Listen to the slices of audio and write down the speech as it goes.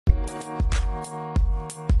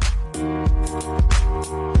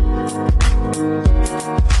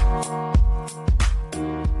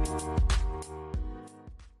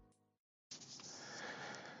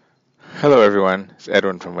Hello, everyone. It's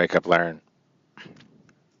Edwin from Wake Up Learn.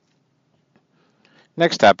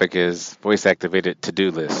 Next topic is voice activated to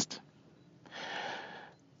do list.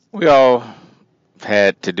 We all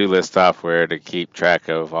had to do list software to keep track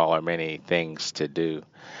of all our many things to do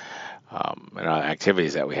and our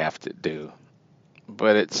activities that we have to do.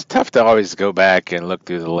 But it's tough to always go back and look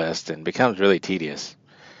through the list and becomes really tedious.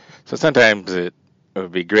 So sometimes it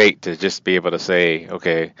would be great to just be able to say,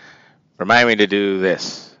 okay, remind me to do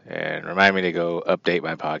this and remind me to go update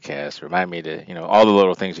my podcast, remind me to, all the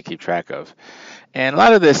little things to keep track of. And a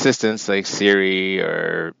lot of the assistants like Siri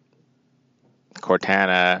or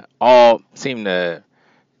Cortana all seem to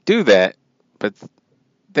do that, but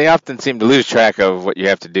they often seem to lose track of what you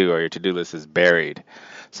have to do or your to-do list is buried.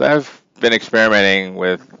 So I've been experimenting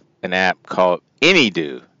with an app called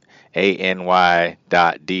AnyDo, ANY.do,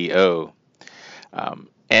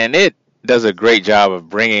 and it does a great job of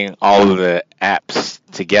bringing all of the apps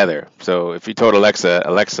together. So if you told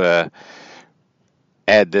Alexa,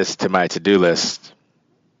 add this to my to-do list,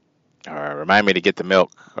 or remind me to get the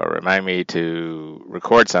milk, or remind me to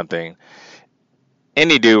record something,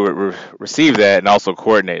 AnyDo would receive that and also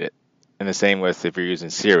coordinate it. And the same with if you're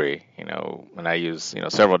using Siri, when I use,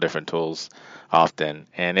 several different tools often.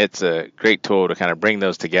 And it's a great tool to kind of bring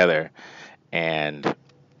those together. And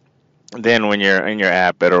then when you're in your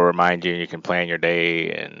app, it'll remind you, you can plan your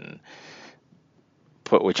day and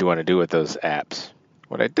put what you want to do with those apps.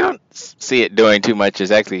 What I don't see it doing too much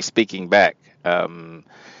is actually speaking back.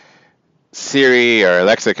 Siri or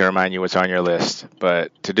Alexa can remind you what's on your list,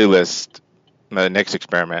 but to-do list, the next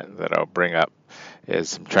experiment that I'll bring up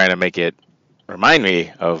is I'm trying to make it remind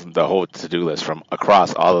me of the whole to-do list from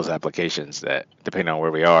across all those applications that, depending on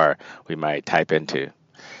where we are, we might type into.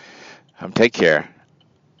 Take care,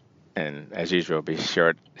 and as usual, be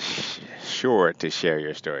sure to share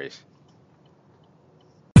your stories.